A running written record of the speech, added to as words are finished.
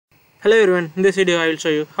Hello everyone, in this video I will show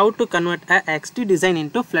you how to convert a XD design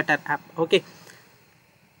into Flutter app. Okay.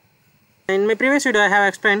 In my previous video I have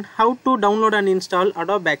explained how to download and install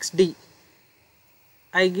Adobe XD.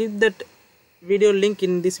 I give that video link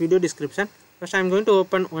in this video description. First I am going to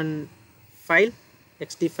open one file,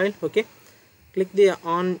 XD file. Okay. Click the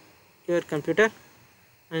on your computer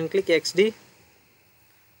and click XD.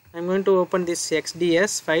 I am going to open this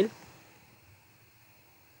XDS file.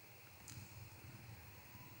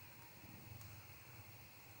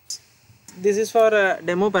 This is for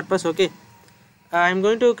demo purpose. Okay, I am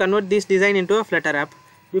going to convert this design into a Flutter app.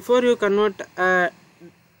 Before you convert a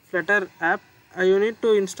Flutter app, you need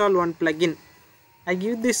to install one plugin. I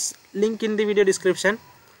give this link in the video description.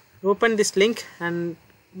 Open this link, and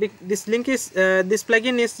this link is this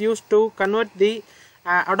plugin is used to convert the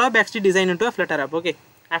Adobe XD design into a Flutter app. Okay,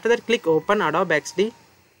 after that click open Adobe XD.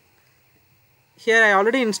 Here I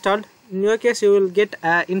already installed. In your case you will get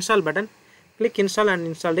install button. Click install and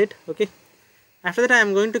install it. Okay. After that I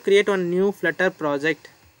am going to create one new Flutter project.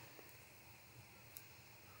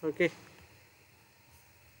 Okay,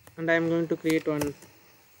 and I am going to create one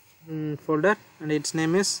folder, and its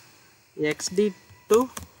name is XD2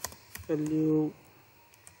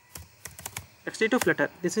 Flutter.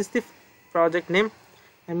 This is the project name.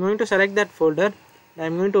 I am going to select that folder. I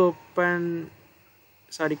am going to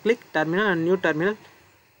click terminal and new terminal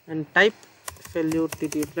and type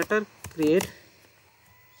Flutter create.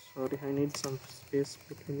 Sorry, I need some space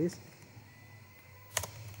between this.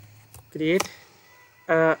 Create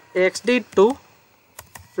XD2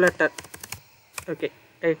 Flutter. Okay,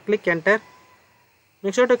 I click enter.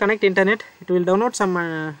 Make sure to connect internet. It will download some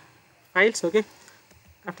files. Okay,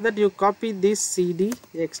 after that you copy this CD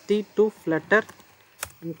XD2 Flutter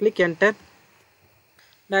and click enter.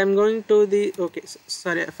 Now I am going to the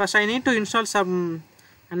first I need to install some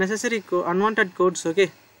unnecessary unwanted codes.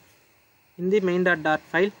 Okay, in the main.dart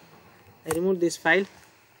file I remove this file.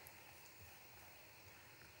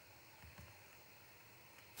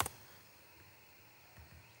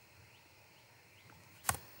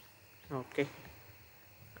 Okay,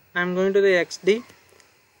 I am going to the XD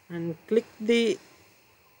and click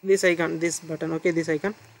this icon, this button. Okay, this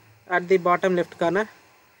icon at the bottom left corner.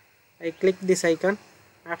 I click this icon.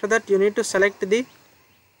 After that you need to select the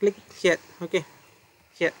click here. Okay,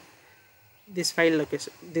 here this file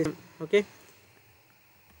location, this. Okay,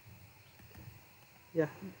 yeah,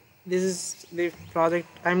 this is the project.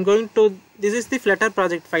 This is the Flutter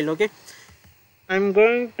project file. Okay, I'm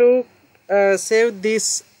going to save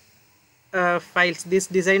these files, these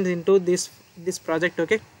designs into this project.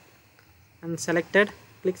 Okay, and selected,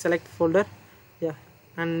 click select folder. Yeah,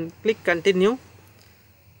 and click continue.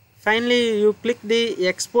 Finally you click the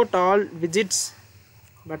export all widgets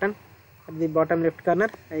button at the bottom left corner.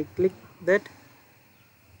 I click that.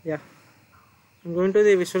 Yeah, I'm going to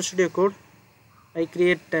the Visual Studio Code. I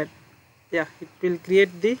create that. Yeah, it will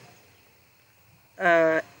create the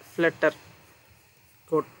Flutter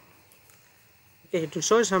code. Okay, it will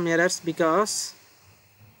show some errors because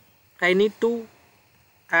I need to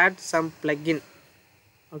add some plugin.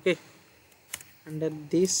 Okay, under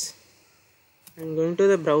this I'm going to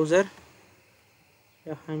the browser.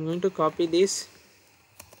 Yeah, I'm going to copy this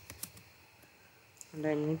and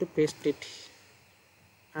I'm going to paste it,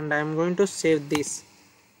 and I'm going to save this.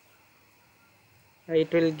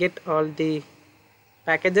 It will get all the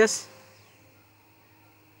packages.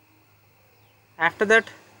 After that,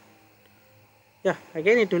 yeah,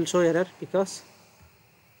 again it will show error because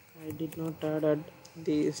I did not add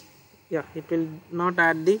these. Yeah, it will not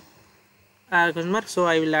add the customer, so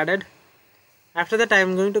I will add it. After that I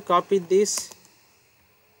am going to copy this.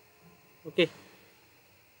 Okay,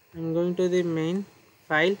 I am going to the main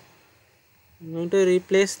file. I am going to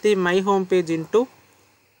replace the my home page into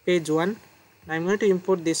page 1. I am going to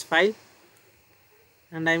import this file,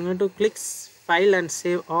 and I am going to click file and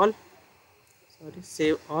save all.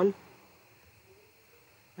 Save all.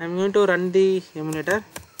 I am going to run the emulator.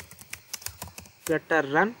 Flutter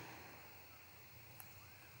run.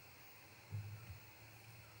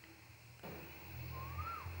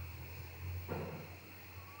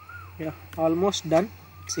 Yeah, almost done.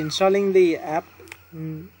 It's installing the app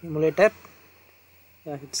emulator.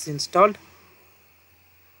 Yeah, it's installed.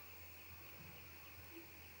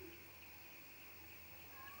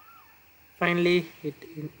 Finally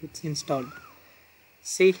it's installed.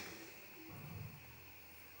 See,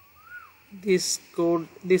 this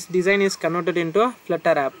design is converted into a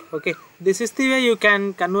Flutter app. Okay, this is the way you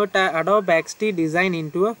can convert a Adobe XD design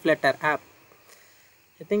into a Flutter app.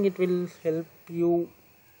 I think it will help you.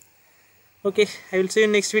 Okay, I will see you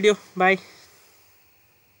in next video. Bye.